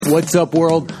What's up,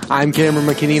 world? I'm Cameron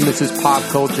McKinney, and this is Pop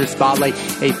Culture Spotlight,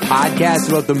 a podcast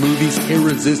about the movies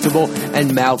Irresistible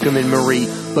and Malcolm and Marie.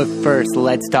 But first,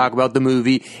 let's talk about the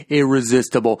movie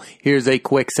Irresistible. Here's a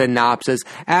quick synopsis.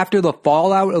 After the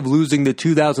fallout of losing the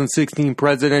 2016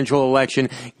 presidential election,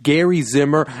 Gary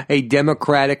Zimmer, a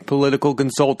Democratic political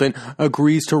consultant,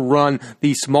 agrees to run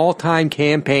the small-time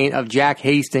campaign of Jack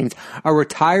Hastings, a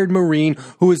retired Marine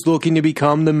who is looking to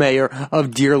become the mayor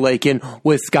of Deer Lake in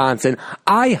Wisconsin.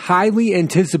 I highly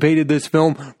anticipated this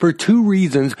film for two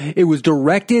reasons. It was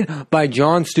directed by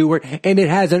Jon Stewart, and it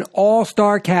has an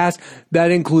all-star cast that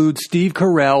includes Steve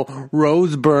Carell,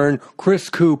 Rose Byrne, Chris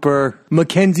Cooper,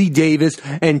 Mackenzie Davis,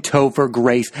 and Topher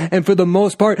Grace. And for the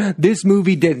most part, this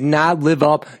movie did not live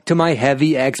up to my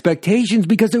heavy expectations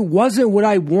because it wasn't what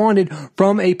I wanted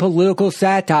from a political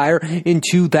satire in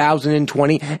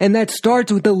 2020. And that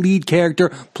starts with the lead character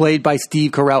played by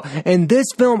Steve Carell. And this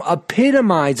film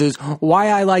epitomizes why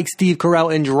I like Steve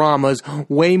Carell in dramas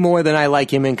way more than I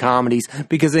like him in comedies.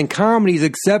 Because in comedies,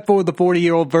 except for the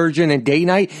 40-year-old virgin and Date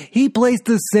Night, he plays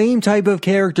the same type of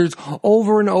characters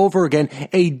over and over again.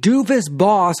 A doofus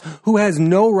boss who has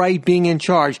no right being in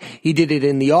charge. He did it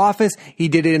in The Office, he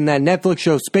did it in that Netflix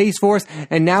show Space Force,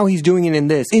 and now he's doing it in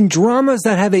this. In dramas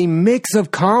that have a mix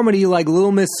of comedy like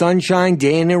Little Miss Sunshine,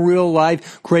 Dan in Real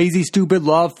Life, Crazy Stupid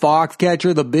Love,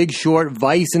 Foxcatcher, The Big Short,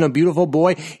 Vice, and A Beautiful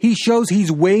Boy, he shows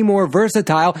he's way more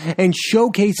versatile and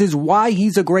showcases why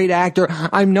he's a great actor.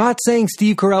 I'm not saying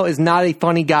Steve Carell is not a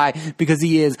funny guy, because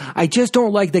he is. I just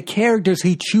don't like the characters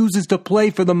he chooses to play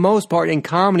for the most part in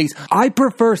comedies. I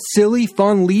prefer silly,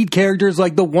 fun lead characters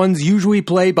like the ones usually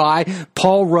played by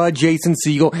Paul Rudd, Jason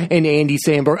Segel, and Andy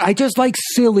Samberg. I just like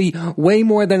silly way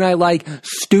more than I like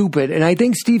stupid. And I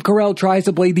think Steve Carell tries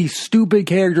to play these stupid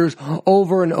characters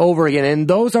over and over again. And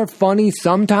those are funny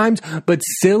sometimes, but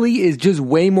silly is just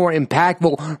way more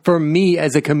impactful for me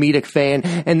as a comedic fan.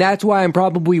 And that's why I'm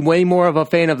probably way more of a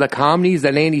fan of the comedies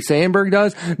that Andy Samberg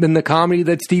does than the comedy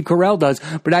that Steve Carell does.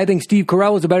 But I think Steve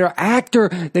Carell is a better actor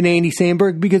than Andy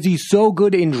Samberg because he's so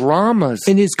good in dramas.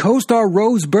 And his co-star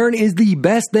Rose Byrne is the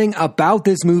best thing about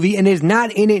this movie and is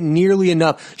not in it nearly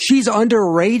enough. She's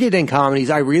underrated in comedies.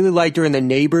 I really liked her in the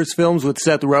Neighbors films with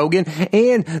Seth Rogen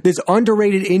and this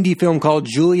underrated indie film called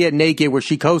Juliet Naked where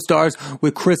she co-stars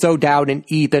with Chris O'Dowd and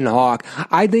Ethan Hawke.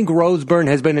 I think Rose Byrne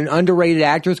has been an underrated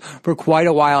actress for quite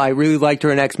a while. I really liked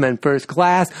her in X-Men First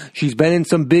Class. She's been in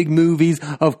some big movies.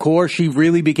 Of course, she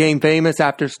really became famous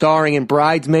after starring in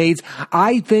Bridesmaids.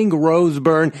 I think Rose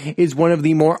Byrne is one of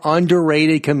the more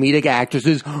underrated comedic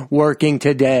actresses working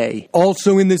today.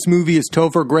 Also in this movie is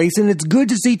Topher Grace, and it's good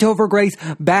to see Topher Grace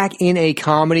back in a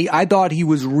comedy. I thought he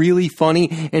was really funny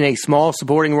in a small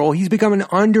supporting role. He's become an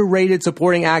underrated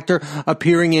supporting actor,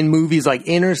 appearing in movies like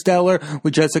Interstellar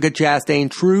with Jessica Chastain,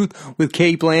 Truth with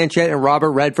Cate Blanchett and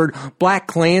Robert Redford, Black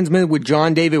Klansman with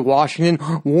John David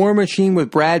Washington, War Machine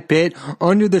with Brad Pitt,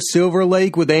 Under the Silver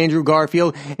Lake with Andrew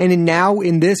Garfield, and now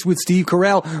in this with Steve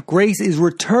Carell. Grace is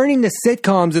returning to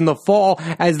sitcoms in the fall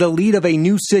as the lead of a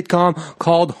new sitcom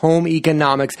called Home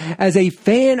Economics. As a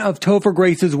fan of Topher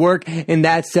Grace's work in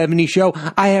That 70s Show,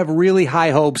 I have really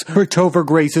high hopes for Topher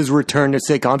Grace's return to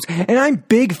sitcoms. And I'm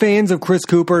big fans of Chris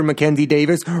Cooper and Mackenzie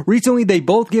Davis. Recently, they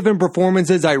both given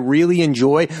performances I really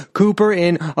enjoy. Cooper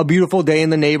in A Beautiful Day in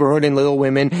the Neighborhood and Little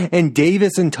Women, and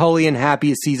Davis and Tully in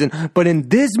Happiest Season. But in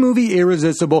this movie,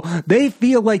 Irresistible, they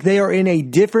feel like they are in a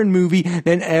different movie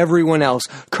than everyone else.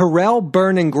 Carell,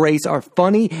 Byrne, and Grace are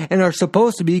funny and are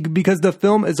supposed to be because the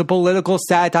film is a political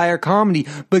satire comedy.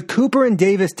 But Cooper and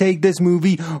Davis take this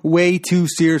movie way too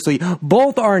seriously.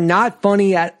 Both are not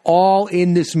funny at all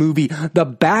in this movie. The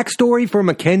backstory for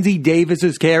Mackenzie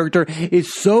Davis's character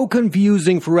is so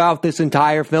confusing throughout this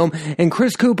entire film, and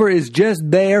Chris Cooper is just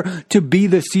there to be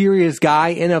the serious guy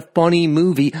in a funny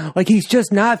movie. Like, he's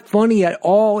just not funny at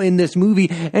all in this movie,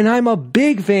 and I'm a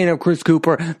big fan of Chris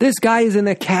Cooper. This guy is an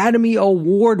Academy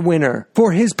Award winner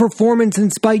for his performance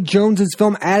in Spike Jonze's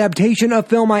film adaptation, a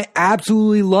film I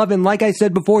absolutely love, and like I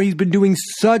said before, he's been doing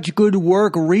such good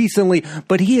work recently,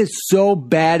 but he is so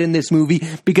bad in this movie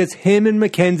because him and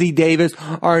Mackenzie Davis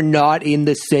are not in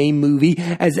the same movie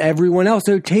as everyone else.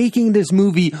 They're taking this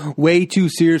movie way too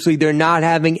seriously. They're not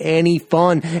having any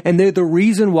fun, and they're the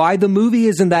reason why the movie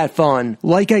isn't that fun.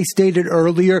 Like I stated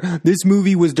earlier, this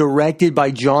movie was directed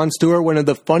by Jon Stewart, one of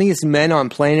the funniest men on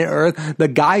planet Earth, the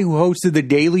guy who hosted The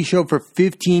Daily Show for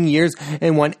 15 years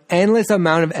and won endless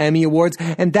amount of Emmy Awards,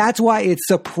 and that's why it's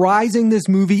surprising this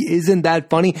movie isn't that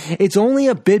funny. It's only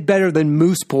a bit better than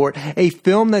Mooseport, a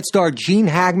film that starred Gene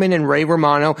Hackman and Ray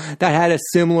Romano that had a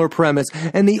similar premise,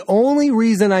 and the only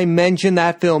reason I mention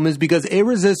that film is because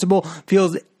Irresistible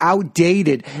feels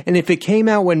outdated, and if it came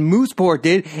out when Mooseport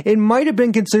did, it might have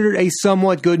been considered a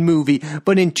somewhat good movie,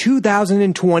 but in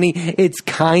 2020, it's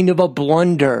kind of a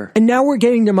blunder. And now we're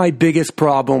getting to my biggest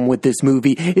problem with this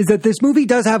movie, is that this movie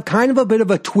does have kind of a bit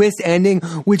of a twist ending,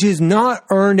 which is not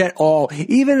earned at all.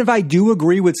 Even if I do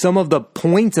agree with some of the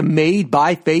points made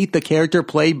by Faith, the character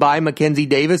played by Mackenzie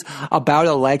Davis, about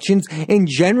elections, in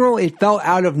general, it felt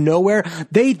out of nowhere.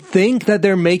 They think that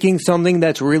they're making something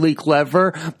that's really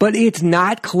clever, but it's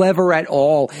not clever at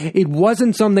all. It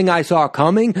wasn't something I saw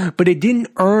coming, but it didn't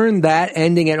earn that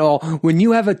ending at all. When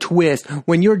you have a twist,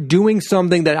 when you're doing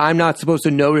something that I'm not supposed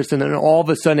to notice and then all of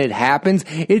a sudden it happens,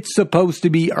 it's supposed to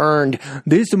be earned.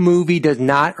 This movie does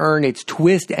not earn its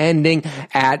twist ending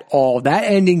at all. That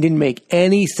ending didn't make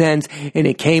any sense and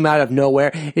it came out of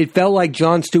nowhere. It felt like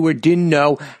Jon Stewart didn't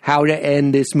know how to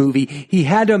end this movie. He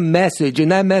had a message,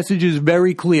 and that message is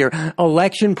very clear.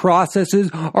 Election processes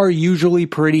are usually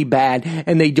pretty bad,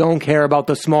 and they don't care about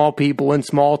the small people in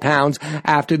small towns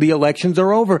after the elections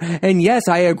are over. And yes,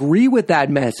 I agree with that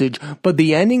message, but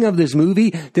the ending of this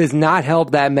movie does not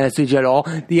help that message at all.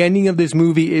 The ending of this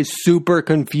movie is super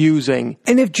confusing.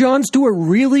 And if Jon Stewart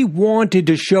really wanted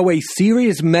to show a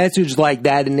serious message like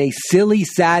that in a silly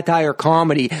satire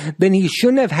comedy, then he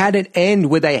shouldn't have had it end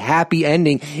with a happy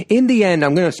ending. In the end,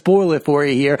 I'm going to spoil it for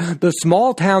you here, the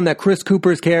small town that Chris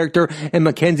Cooper's character and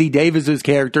Mackenzie Davis's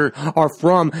character are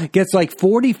from gets like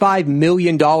 $45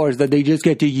 million that they just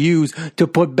get to use to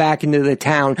put back into the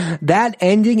town. That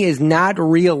ending is not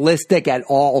realistic at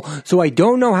all. So I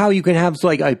don't know how you can have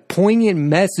like a poignant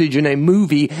message in a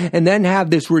movie and then have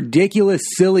this ridiculous,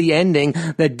 silly ending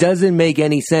that doesn't make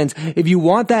any sense. If you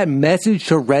want that message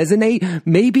to resonate,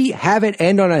 maybe have it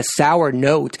end on a sour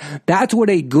note. That's what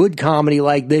a good comedy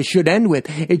like this should end with.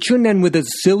 It shouldn't end with a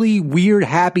silly, weird,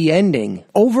 happy ending.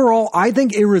 Overall, I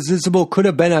think Irresistible could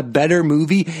have been a better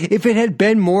movie if it had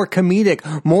been more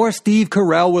comedic. More Steve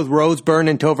Carell with Rose Byrne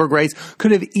and Topher Grace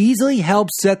could have easily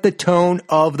helped set the tone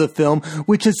of the film,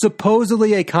 which is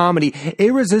supposedly a comedy.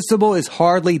 Irresistible is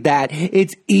hardly that.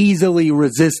 It's easily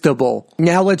resistible.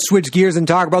 Now let's switch gears and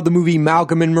talk about the movie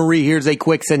Malcolm and Marie. Here's a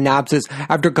quick synopsis.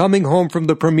 After coming home from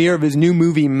the premiere of his new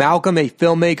movie, Malcolm, a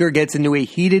filmmaker, gets into a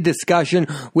heated discussion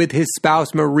with his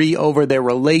spouse Marie over their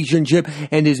relationship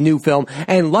and his new film.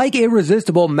 And like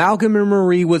Irresistible, Malcolm and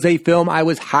Marie was a film I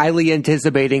was highly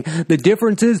anticipating. The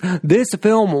difference is this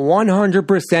film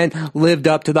 100% lived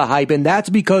up to the hype, and that's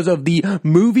because of the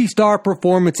movie star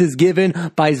performances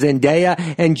given by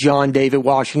Zendaya and John David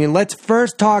Washington. Let's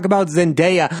first talk about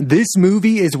Zendaya. This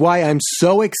movie is why I'm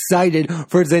so excited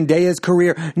for Zendaya's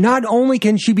career. Not only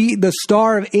can she be the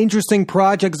star of interesting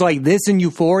projects like this in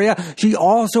Euphoria, she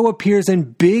also appears in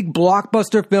big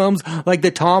blockbuster films like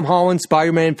the Tom Holland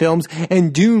Spider-Man films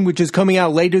and Dune, which is coming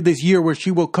out later this year, where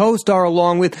she will co-star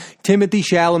along with Timothée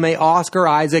Chalamet, Oscar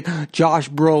Isaac, Josh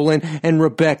Brolin, and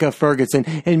Rebecca Ferguson.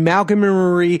 In Malcolm and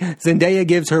Marie, Zendaya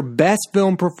gives her best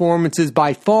film performances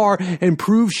by far and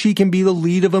proves she can be the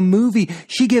lead of a movie.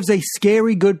 She gives a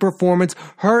scary good performance.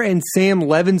 Her and Sam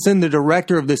Levinson, the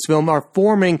director of this film, are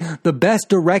forming the best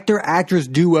director-actress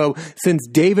duo since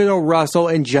David O. Russell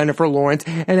and Jennifer Lawrence,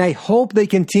 and I hope they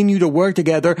continue to work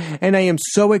together, and I am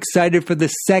so excited for the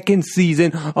second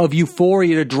season of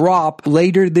Euphoria to drop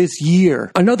later this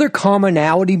year. Another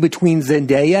commonality between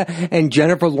Zendaya and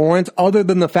Jennifer Lawrence, other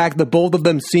than the fact that both of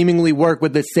them seemingly work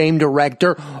with the same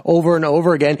director over and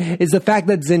over again, is the fact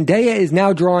that Zendaya is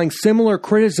now drawing similar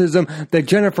criticism that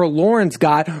Jennifer Lawrence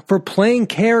got for playing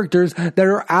characters that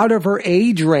are out of her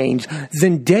age range.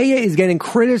 Zendaya is getting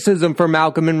criticism for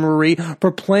Malcolm and Marie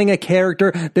for playing a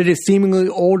character that is seemingly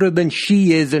older than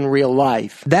she is in real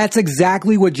life. That's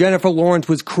exactly what Jennifer Lawrence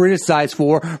was criticized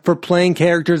for playing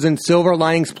characters in Silver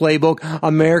Linings Playbook,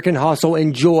 American Hustle,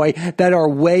 and Joy that are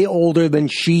way older than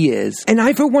she is. And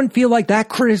I, for one, feel like that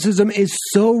criticism is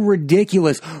so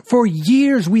ridiculous. For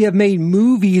years, we have made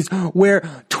movies where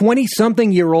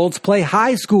 20-something-year-olds play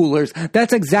high schoolers.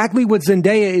 That's exactly what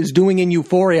Zendaya is doing in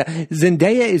Euphoria.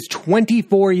 Zendaya is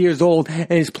 24 years old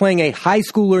and is playing a high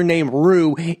schooler named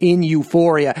Rue in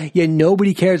Euphoria. Yet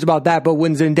nobody cares about that, but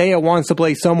when Zendaya wants to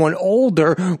play someone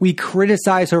older, we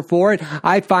criticize her for it.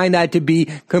 I find that to be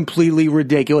completely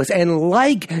ridiculous. And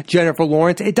like Jennifer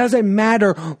Lawrence, it doesn't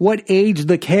matter what age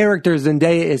the character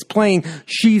Zendaya is playing.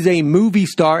 She's a movie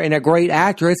star and a great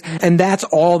actress, and that's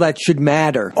all that should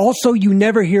matter. Also, you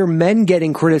never hear men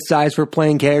getting criticized for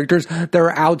playing characters that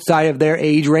are outside of their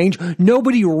age range.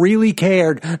 Nobody really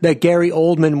cared that Gary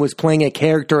Oldman was playing a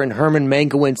character in Herman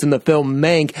Mankiewicz in the film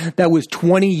Mank that was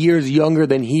 20 years younger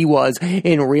than he was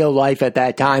in real life at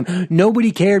that time.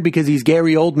 Nobody cared because he's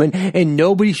Gary Oldman, and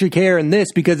nobody should care in this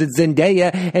because it's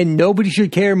Zendaya, and nobody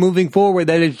should care pair moving forward.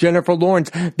 That is Jennifer Lawrence.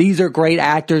 These are great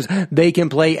actors. They can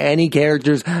play any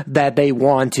characters that they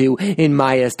want to, in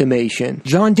my estimation.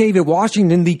 John David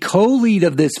Washington, the co-lead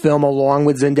of this film along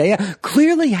with Zendaya,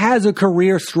 clearly has a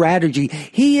career strategy.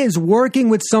 He is working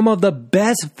with some of the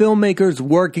best filmmakers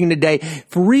working today.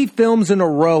 3 films in a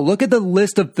row. Look at the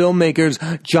list of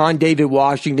filmmakers John David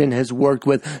Washington has worked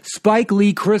with. Spike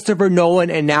Lee, Christopher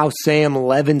Nolan, and now Sam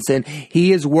Levinson.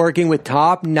 He is working with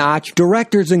top-notch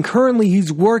directors, and currently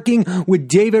he's working with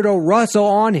David O. Russell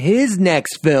on his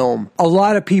next film. A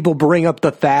lot of people bring up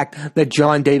the fact that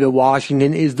John David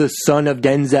Washington is the son of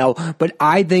Denzel, but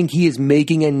I think he is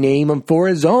making a name for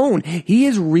his own. He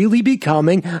is really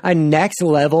becoming a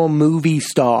next-level movie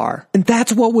star. And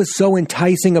that's what was so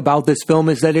enticing about this film,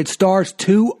 is that it stars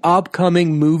 2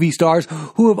 upcoming movie stars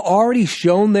who have already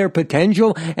shown their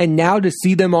potential, and now to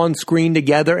see them on screen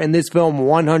together, and this film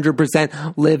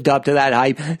 100% lived up to that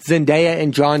hype. Zendaya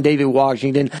and John David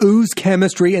Washington ooze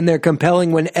chemistry, and they're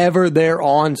compelling whenever they're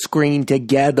on screen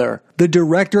together. The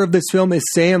director of this film is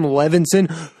Sam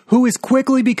Levinson, who is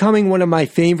quickly becoming one of my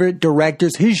favorite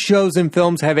directors. His shows and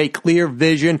films have a clear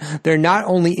vision. They're not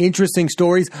only interesting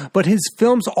stories, but his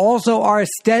films also are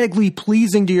aesthetically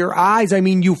pleasing to your eyes. I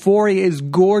mean, Euphoria is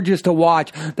gorgeous to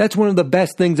watch. That's one of the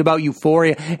best things about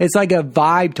Euphoria. It's like a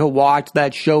vibe to watch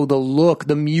that show. The look,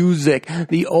 the music,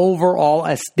 the overall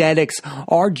aesthetics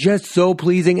are just so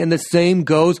pleasing, and the same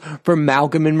goes for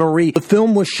Malcolm and Marie. The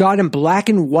film was shot in black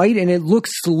and white, and it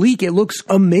looks sleek. It looks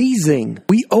amazing.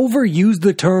 We overuse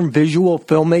the term visual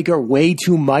filmmaker way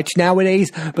too much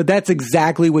nowadays, but that's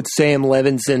exactly what Sam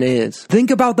Levinson is. Think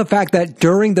about the fact that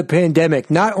during the pandemic,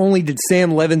 not only did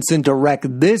Sam Levinson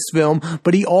direct this film,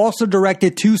 but he also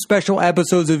directed 2 special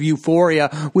episodes of Euphoria,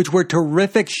 which were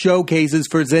terrific showcases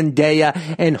for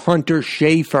Zendaya and Hunter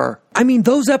Schafer. I mean,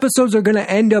 those episodes are going to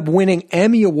end up winning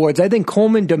Emmy Awards. I think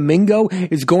Coleman Domingo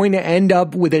is going to end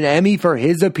up with an Emmy for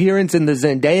his appearance in the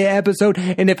Zendaya episode.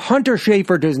 And if Hunter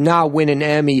Schafer does not win an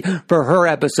Emmy for her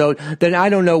episode, then I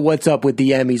don't know what's up with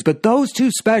the Emmys. But those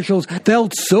 2 specials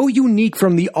felt so unique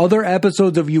from the other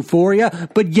episodes of Euphoria,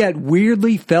 but yet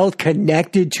weirdly felt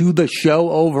connected to the show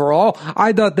overall.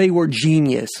 I thought they were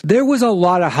genius. There was a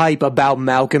lot of hype about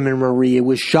Malcolm and Marie. It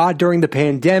was shot during the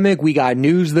pandemic. We got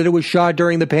news that it was shot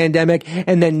during the pandemic.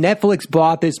 And then Netflix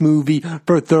bought this movie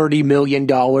for $30 million.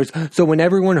 So when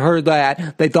everyone heard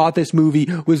that, they thought this movie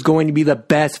was going to be the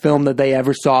best film that they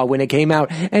ever saw when it came out.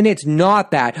 And it's not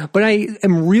that. But I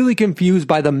am really confused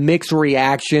by the mixed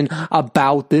reaction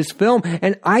about this film.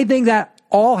 And I think that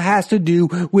all has to do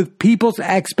with people's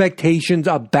expectations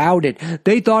about it.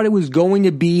 They thought it was going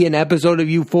to be an episode of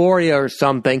Euphoria or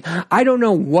something. I don't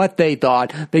know what they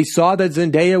thought. They saw that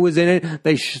Zendaya was in it.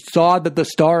 They saw that the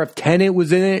star of Tenet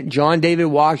was in it, John David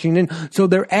Washington. So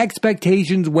their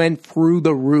expectations went through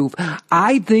the roof.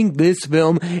 I think this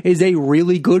film is a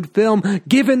really good film,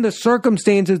 given the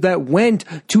circumstances that went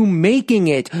to making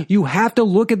it. You have to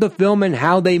look at the film and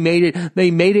how they made it.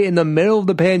 They made it in the middle of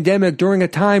the pandemic during a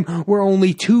time where only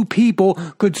 2 people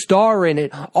could star in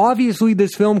it. Obviously,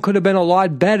 this film could have been a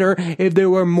lot better if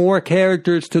there were more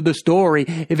characters to the story,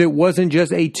 if it wasn't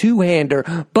just a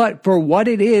 2-hander. But for what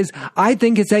it is, I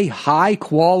think it's a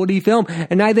high-quality film,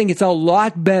 and I think it's a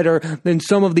lot better than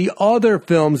some of the other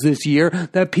films this year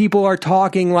that people are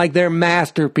talking like they're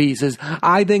masterpieces.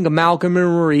 I think Malcolm and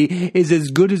Marie is as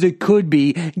good as it could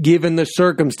be given the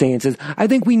circumstances. I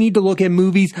think we need to look at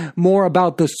movies more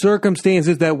about the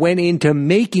circumstances that went into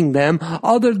making them,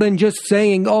 other than just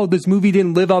saying, oh, this movie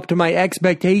didn't live up to my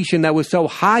expectation that was so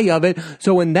high of it,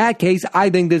 so in that case, I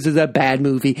think this is a bad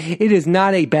movie. It is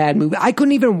not a bad movie. I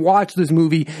couldn't even watch this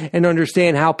movie and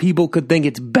understand how people could think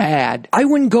it's bad. I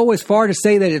wouldn't go as far to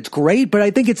say that it's great, but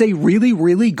I think it's a really,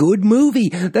 really good movie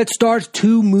that stars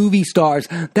 2 movie stars.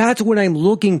 That's what I'm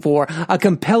looking for. A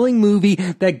compelling movie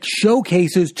that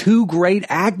showcases 2 great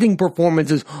acting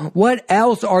performances. What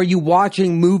else are you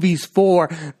watching movies for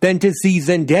than to see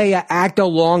Zendaya act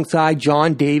alongside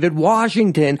John David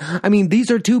Washington? I mean, these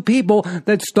are 2 people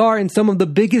that star in some of the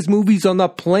biggest movies on the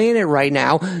planet right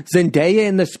now. Zendaya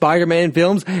in the Spider-Man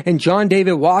films and John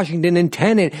David Washington in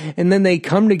Tenet, and then they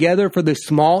come together for the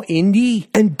small indie,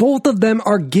 and both of them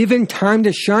are given time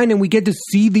to shine, and we get to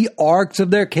see the arcs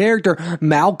of their character.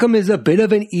 Malcolm is a bit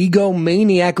of an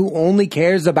egomaniac who only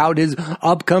cares about his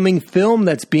upcoming film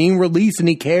that's being released, and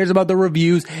he cares about the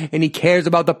reviews, and he cares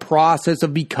about the process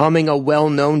of becoming a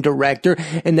well-known director. director.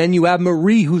 And then you have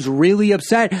Marie, who's really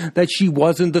upset that she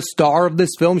wasn't the star of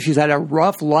this film. She's had a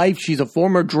rough life. She's a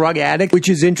former drug addict, which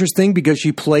is interesting because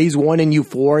she plays one in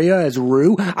Euphoria as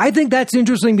Rue. I think that's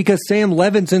interesting because Sam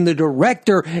Levinson, the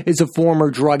director, is a former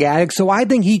drug addict. So I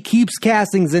think he keeps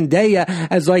casting Zendaya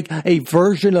as like a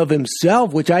version of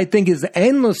himself, which I think is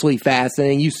endlessly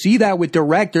fascinating. You see that with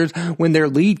directors when their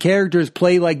lead characters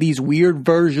play like these weird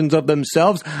versions of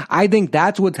themselves. I think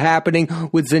that's what's happening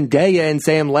with Zendaya and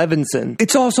Sam Levinson.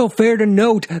 It's also fair to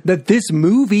note that this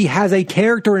movie has a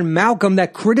character in Malcolm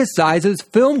that criticizes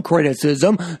film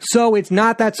criticism, so it's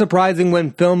not that surprising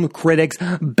when film critics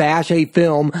bash a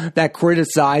film that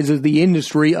criticizes the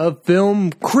industry of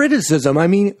film criticism. I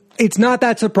mean, it's not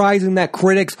that surprising that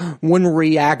critics wouldn't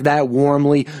react that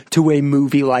warmly to a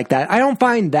movie like that. I don't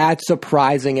find that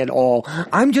surprising at all.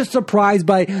 I'm just surprised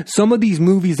by some of these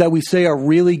movies that we say are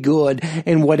really good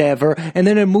and whatever, and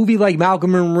then a movie like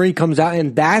Malcolm and Marie comes out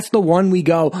and that's the one we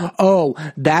go, oh,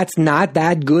 that's not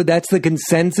that good. That's the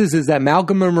consensus, is that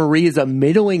Malcolm and Marie is a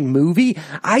middling movie.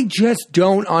 I just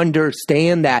don't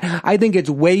understand that. I think it's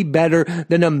way better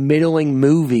than a middling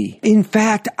movie. In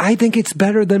fact, I think it's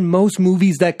better than most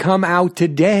movies that come out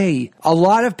today. A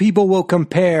lot of people will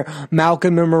compare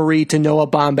Malcolm and Marie to Noah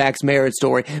Baumbach's Marriage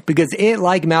Story because it,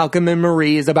 like Malcolm and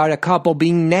Marie, is about a couple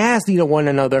being nasty to one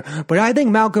another. But I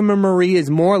think Malcolm and Marie is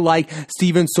more like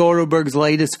Steven Soderbergh's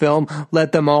latest film,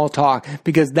 Let Them All Talk,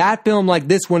 because that film, like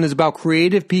this one, is about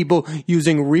creative people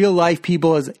using real life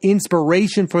people as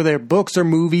inspiration for their books or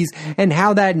movies and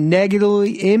how that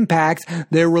negatively impacts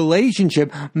their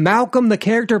relationship. Malcolm, the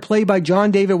character played by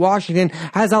John David Washington,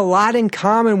 has a lot in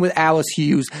common with Alice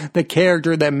Hughes, the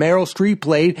character that Meryl Streep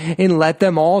played in Let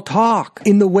Them All Talk,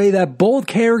 in the way that both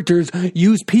characters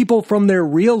use people from their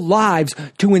real lives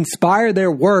to inspire their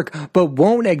work, but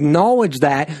won't acknowledge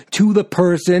that to the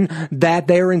person that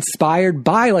they're inspired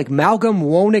by. Like, Malcolm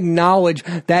won't acknowledge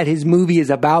that his movie is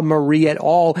about Marie at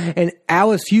all, and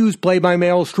Alice Hughes, played by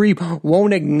Meryl Streep,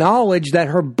 won't acknowledge that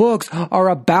her books are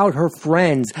about her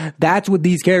friends. That's what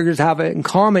these characters have in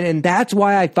common, and that's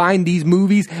why I find these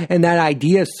movies and that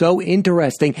idea so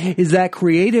interesting, is that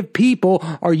creative people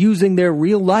are using their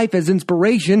real life as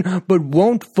inspiration, but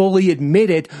won't fully admit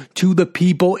it to the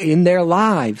people in their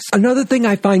lives. Another thing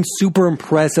I find super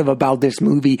impressive about this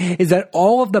movie is that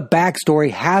all of the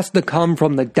backstory has to come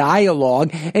from the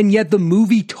dialogue, and yet the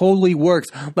movie totally works.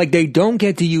 Like, they don't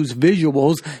get to use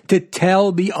visuals to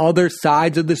tell the other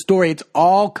sides of the story. It's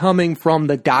all coming from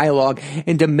the dialogue,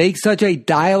 and to make such a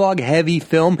dialogue heavy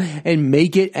film and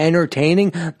make it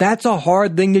entertaining, that's a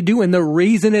hard thing to do. And the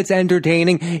reason it's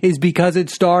entertaining is because it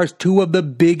stars two of the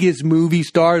biggest movie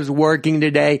stars working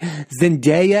today,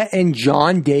 Zendaya and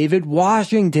John David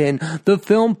Washington. The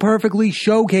film perfectly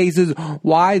showcases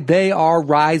why they are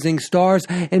rising stars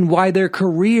and why their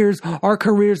careers are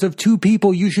careers of two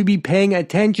people you should be paying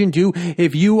attention to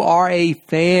if you are a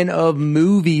fan of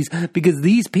movies, because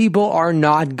these people are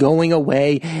not going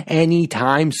away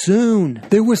anytime soon.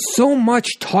 There was so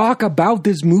much talk about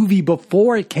this movie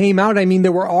before it came out. I mean,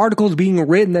 there were articles being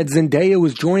written that Zendaya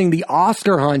was joining the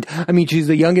Oscar hunt. I mean, she's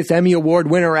the youngest Emmy Award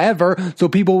winner ever, so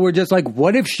people were just like,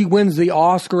 what if she wins the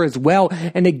Oscar as well?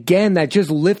 And again, that just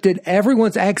lifted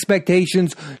everyone's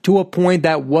expectations to a point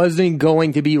that wasn't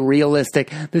going to be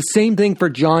realistic. The same thing for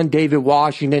John David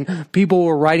Washington. People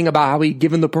were writing about how he'd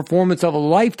given the performance of a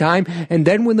lifetime, and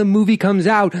then when the movie comes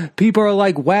out, people are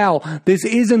like, wow, this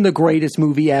isn't the greatest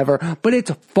movie ever, but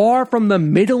it's far from the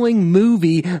middling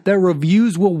movie that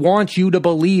reviews will want you to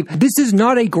believe. This is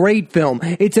not a great film.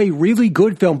 It's a really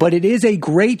good film, but it is a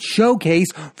great showcase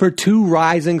for two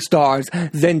rising stars,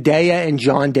 Zendaya and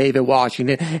John David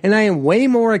Washington. And I am way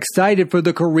more excited for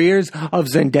the careers of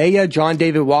Zendaya, John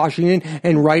David Washington,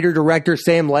 and writer-director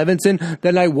Sam Levinson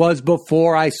than I was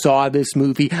before I saw this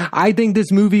movie. I think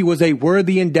this movie was a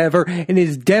worthy endeavor and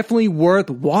is definitely worth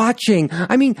watching.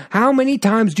 I mean, how many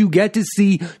times do you get to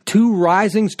see two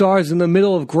rising stars in the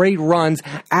middle of great runs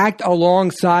act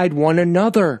alongside one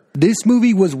another? This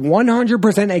movie was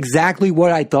 100% exactly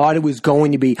what I thought it was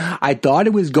going to be. I thought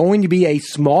it was going to be a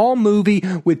small movie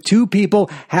with two people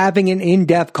having an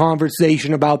in-depth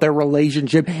conversation about their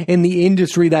relationship in the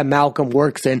industry that Malcolm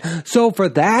works in. So for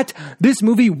that, this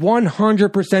movie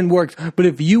 100% works. But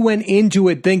if you went into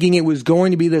it thinking it was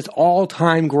going to be this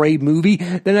all-time great movie,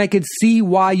 then I could see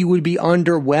why you would be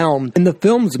underwhelmed. And the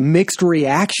film's mixed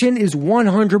reaction is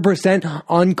 100%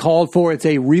 uncalled for. It's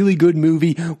a really good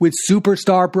movie with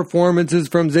superstar performances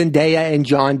from Zendaya and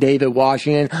John David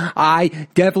Washington. I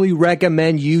definitely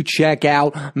recommend you check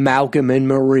out Malcolm and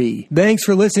Marie. Thanks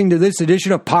for listening to this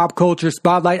edition of Pop Culture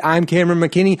Spotlight. I'm Cameron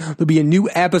McKinney. There'll be a new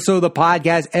episode of the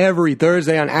podcast every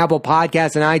Thursday on Apple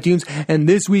Podcasts and iTunes. And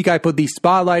this week I put the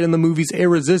spotlight on the movies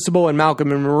Irresistible and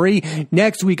Malcolm and Marie.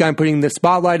 Next week I'm putting the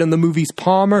spotlight on the movies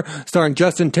Palmer, starring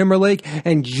Justin Timberlake,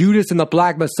 and Judas and the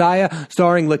Black Messiah,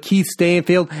 starring Lakeith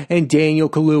Stanfield and Daniel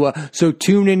Kaluuya. So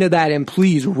tune into that and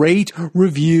please rate,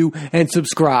 review, and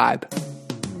subscribe.